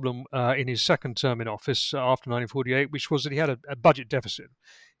this problem in his second term in office after 1948, which was that he had a budget deficit.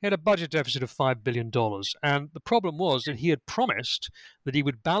 He had a budget deficit of $5 billion. And the problem was that he had promised that he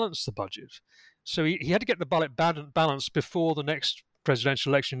would balance the budget. So he had to get the budget balanced before the next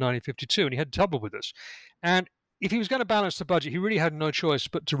presidential election in 1952, and he had trouble with this. And if he was going to balance the budget, he really had no choice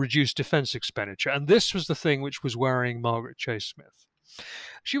but to reduce defense expenditure. And this was the thing which was worrying Margaret Chase Smith.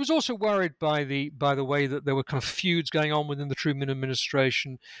 She was also worried by the way that there were kind of feuds going on within the Truman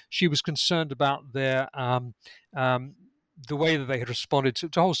administration. She was concerned about the way that they had responded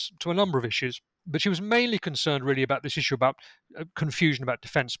to a number of issues, but she was mainly concerned really about this issue about confusion about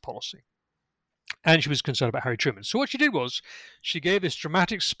defense policy. And she was concerned about Harry Truman. So what she did was she gave this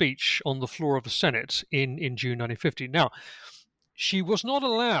dramatic speech on the floor of the Senate in June 1950. Now, she was not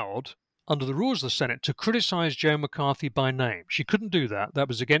allowed under the rules of the Senate to criticize Joe McCarthy by name. She couldn't do that. That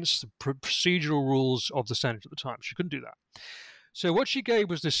was against the procedural rules of the Senate at the time. She couldn't do that. So what she gave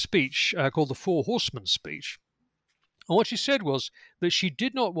was this speech called the Four Horsemen speech. And what she said was that she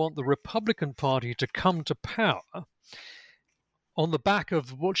did not want the Republican Party to come to power on the back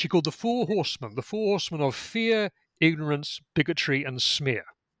of what she called the Four Horsemen of fear, ignorance, bigotry, and smear.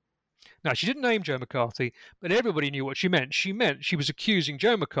 Now, she didn't name Joe McCarthy, but everybody knew what she meant. She was accusing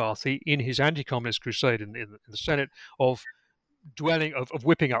Joe McCarthy in his anti-communist crusade in the Senate of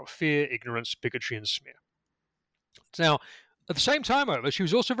whipping up fear, ignorance, bigotry, and smear. Now, at the same time, however, she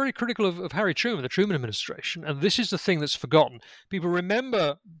was also very critical of Harry Truman, the Truman administration, and this is the thing that's forgotten. People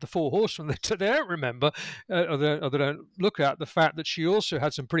remember the Four Horsemen. They don't remember, or they don't look at the fact that she also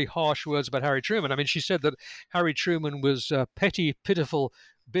had some pretty harsh words about Harry Truman. I mean, she said that Harry Truman was petty, pitiful,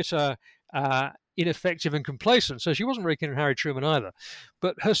 bitter, ineffective, and complacent. So she wasn't very keen on Harry Truman either.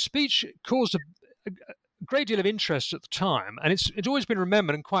 But her speech caused a great deal of interest at the time, and it's always been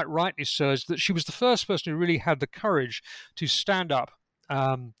remembered, and quite rightly so, is that she was the first person who really had the courage to stand up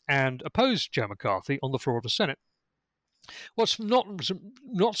and oppose Joe McCarthy on the floor of the Senate. What's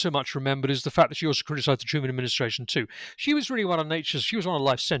not so much remembered is the fact that she also criticized the Truman administration too. She was really one of life's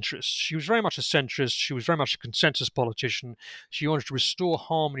centrists. She was very much a centrist. She was very much a consensus politician. She wanted to restore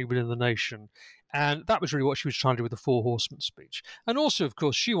harmony within the nation. And that was really what she was trying to do with the Four Horsemen speech. And also, of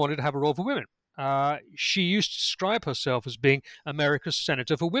course, she wanted to have a role for women. She used to describe herself as being America's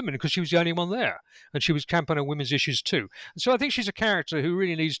senator for women because she was the only one there. And she was campaigning on women's issues too. And so I think she's a character who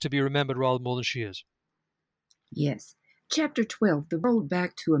really needs to be remembered rather more than she is. Yes. Chapter 12, The Road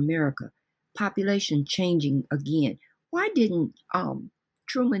Back to America, Population Changing Again. Why didn't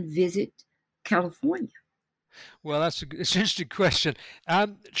Truman visit California? Well, it's an interesting question.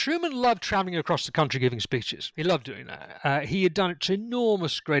 Truman loved traveling across the country giving speeches. He loved doing that. He had done it to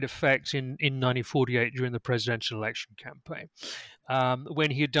enormous great effect in 1948 during the presidential election campaign,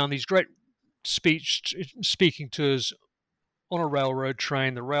 when he had done these great speaking tours on a railroad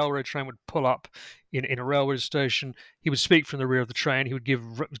train. The railroad train would pull up in a railway station. He would speak from the rear of the train. He would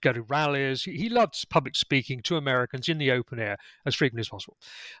go to rallies. He loved public speaking to Americans in the open air as frequently as possible.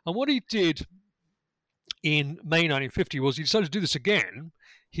 And what he did in May 1950 was he decided to do this again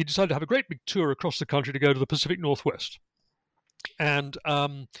he decided to have a great big tour across the country to go to the Pacific Northwest, and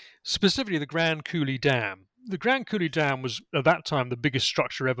specifically the Grand Coulee Dam. The Grand Coulee Dam was, at that time, the biggest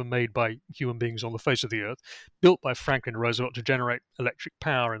structure ever made by human beings on the face of the earth, built by Franklin Roosevelt to generate electric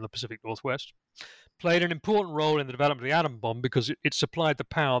power in the Pacific Northwest. Played an important role in the development of the atom bomb because it supplied the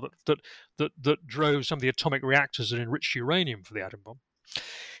power that drove some of the atomic reactors that enriched uranium for the atom bomb.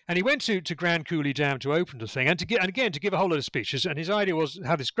 And he went to Grand Coulee Dam to open the thing, and to give a whole lot of speeches. And his idea was to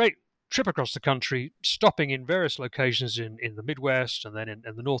have this great trip across the country, stopping in various locations in the Midwest and then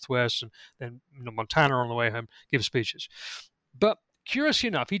in the Northwest, and then Montana on the way home, give speeches. But curiously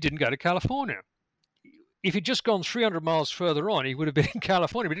enough, he didn't go to California. If he'd just gone 300 miles further on, he would have been in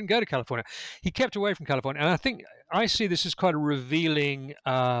California. But he didn't go to California. He kept away from California. And I see this as quite a revealing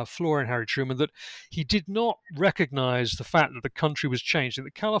flaw in Harry Truman, that he did not recognize the fact that the country was changing,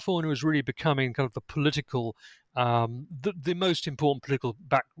 that California was really becoming kind of the political, the most important political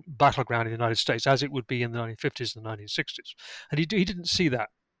battleground in the United States, as it would be in the 1950s and the 1960s. And he didn't see that.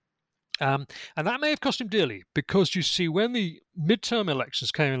 And that may have cost him dearly, because you see, when the midterm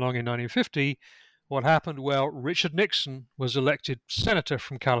elections came along in 1950, what happened? Well, Richard Nixon was elected senator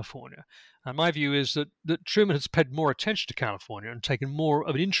from California. And my view is that Truman has paid more attention to California and taken more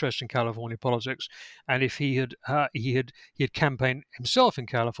of an interest in California politics. And if he had campaigned himself in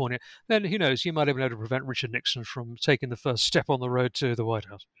California, then who knows, he might have been able to prevent Richard Nixon from taking the first step on the road to the White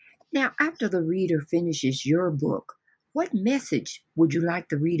House. Now, after the reader finishes your book, what message would you like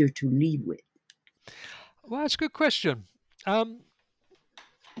the reader to leave with? Well, that's a good question.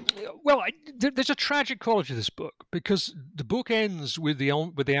 Well, there's a tragic quality to this book, because the book ends with the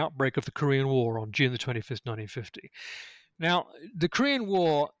outbreak of the Korean War on June the 25th, 1950. Now, the Korean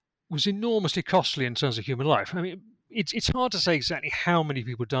War was enormously costly in terms of human life. I mean, it's hard to say exactly how many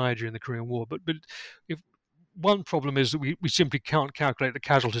people died during the Korean War, but if one problem is that we simply can't calculate the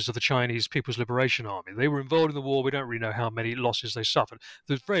casualties of the Chinese People's Liberation Army. They were involved in the war. We don't really know how many losses they suffered.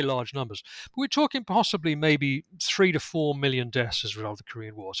 There's very large numbers. But we're talking possibly maybe 3 to 4 million deaths as a result of the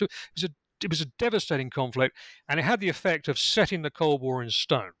Korean War. So it was a devastating conflict, and it had the effect of setting the Cold War in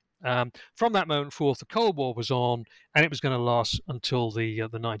stone. From that moment forth, the Cold War was on, and it was going to last until the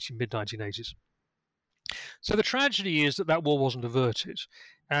mid-1980s. So the tragedy is that war wasn't averted.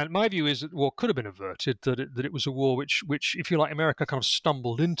 And my view is that the war could have been averted, that it was a war which, if you like, America kind of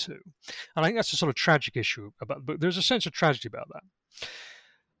stumbled into. And I think that's a sort of tragic issue, but there's a sense of tragedy about that.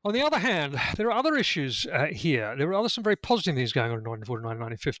 On the other hand, there are other issues here. There were some very positive things going on in 1949 and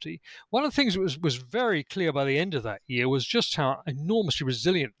 1950. One of the things that was very clear by the end of that year was just how enormously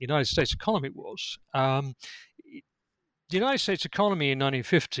resilient the United States economy was. The United States economy in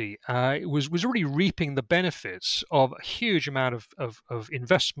 1950 was already reaping the benefits of a huge amount of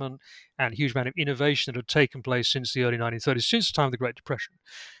investment and a huge amount of innovation that had taken place since the early 1930s, since the time of the Great Depression.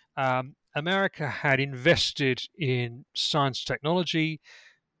 America had invested in science and technology.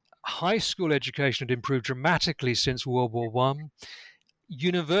 High school education had improved dramatically since World War I.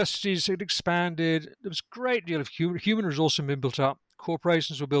 Universities had expanded. There was a great deal of human resource had been built up.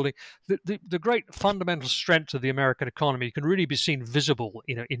 Corporations were building. The great fundamental strength of the American economy can really be seen visible,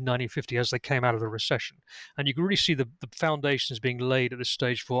 in 1950 as they came out of the recession, and you can really see the foundations being laid at this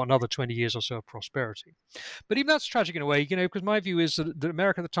stage for another 20 years or so of prosperity. But even that's tragic in a way, because my view is that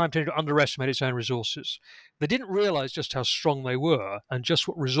America at the time tended to underestimate its own resources. They didn't realize just how strong they were and just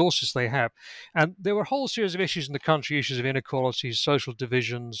what resources they have. And there were a whole series of issues in the country, issues of inequalities, social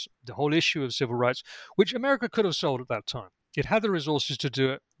divisions, the whole issue of civil rights, which America could have solved at that time. It had the resources to do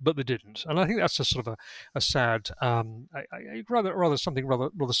it, but they didn't. And I think that's a sort of a sad, rather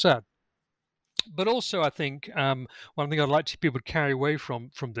sad. But also, I think one thing I'd like people to carry away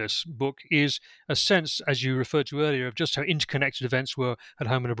from this book is a sense, as you referred to earlier, of just how interconnected events were at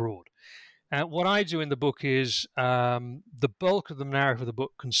home and abroad. What I do in the book is the bulk of the narrative of the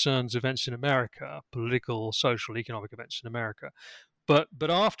book concerns events in America, political, social, economic events in America. But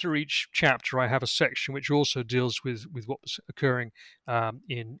after each chapter, I have a section which also deals with what was occurring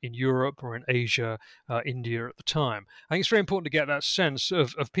in Europe or in Asia, India at the time. I think it's very important to get that sense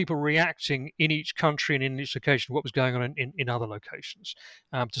of people reacting in each country and in each location, what was going on in other locations,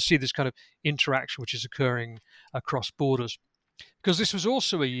 to see this kind of interaction which is occurring across borders. Because this was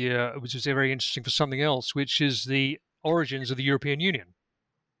also a year which was very interesting for something else, which is the origins of the European Union.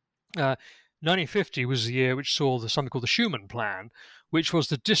 1950 was the year which saw something called the Schuman Plan, which was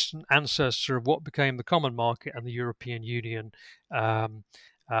the distant ancestor of what became the Common Market and the European Union in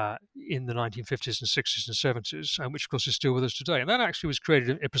the 1950s and 60s and 70s, and which, of course, is still with us today. And that actually was created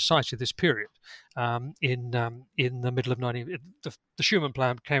in precisely this period. In the middle of the Schuman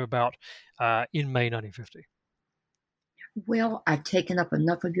Plan came about in May 1950. Well, I've taken up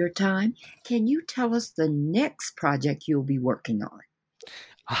enough of your time. Can you tell us the next project you'll be working on?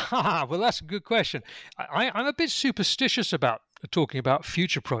 Well, that's a good question. I'm a bit superstitious about talking about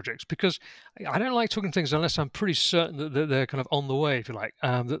future projects because I don't like talking things unless I'm pretty certain that they're kind of on the way, if you like,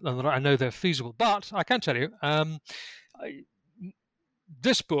 and that I know they're feasible. But I can tell you, I,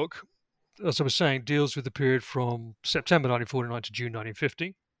 this book, as I was saying, deals with the period from September 1949 to June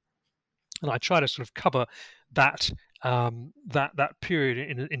 1950, and I try to sort of cover that that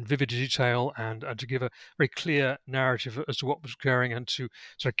period in vivid detail and to give a very clear narrative as to what was occurring and to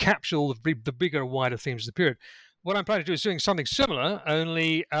sort of capture all the bigger, wider themes of the period. What I'm planning to do is doing something similar,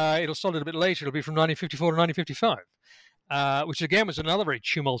 only it'll start a little bit later. It'll be from 1954 to 1955. Which again was another very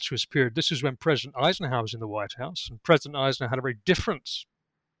tumultuous period. This is when President Eisenhower was in the White House, and President Eisenhower had a very different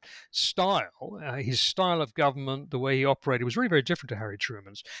style. His style of government, the way he operated, was very, very different to Harry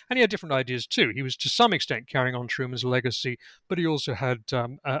Truman's. And he had different ideas too. He was to some extent carrying on Truman's legacy, but he also had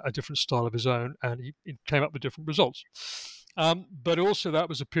a different style of his own, and he came up with different results. But also that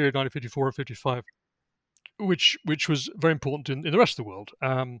was a period, 1954 and 55, which was very important in the rest of the world.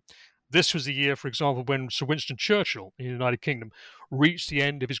 This was the year, for example, when Sir Winston Churchill in the United Kingdom reached the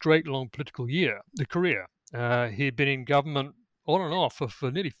end of his great long political career. He had been in government on and off for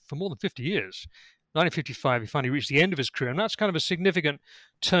more than 50 years. 1955, he finally reached the end of his career, and that's kind of a significant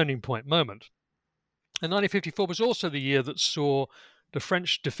turning point moment. And 1954 was also the year that saw the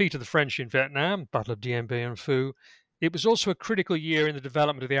French defeat of the French in Vietnam, Battle of Dien Bien Phu. It was also a critical year in the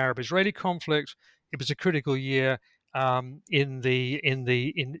development of the Arab-Israeli conflict. It was a critical year in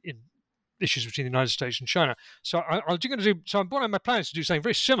issues between the United States and China. So one of my plans is to do something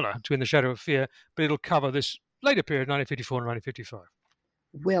very similar to In the Shadow of Fear, but it'll cover this later period, 1954 and 1955.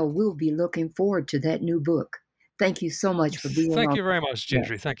 Well, we'll be looking forward to that new book. Thank you so much for being on. Thank you very much,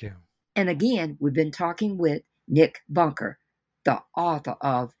 Gingery. Thank you. And again, we've been talking with Nick Bunker, the author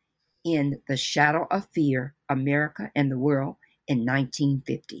of In the Shadow of Fear, America and the World in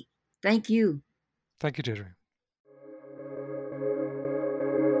 1950. Thank you. Thank you, Gingery.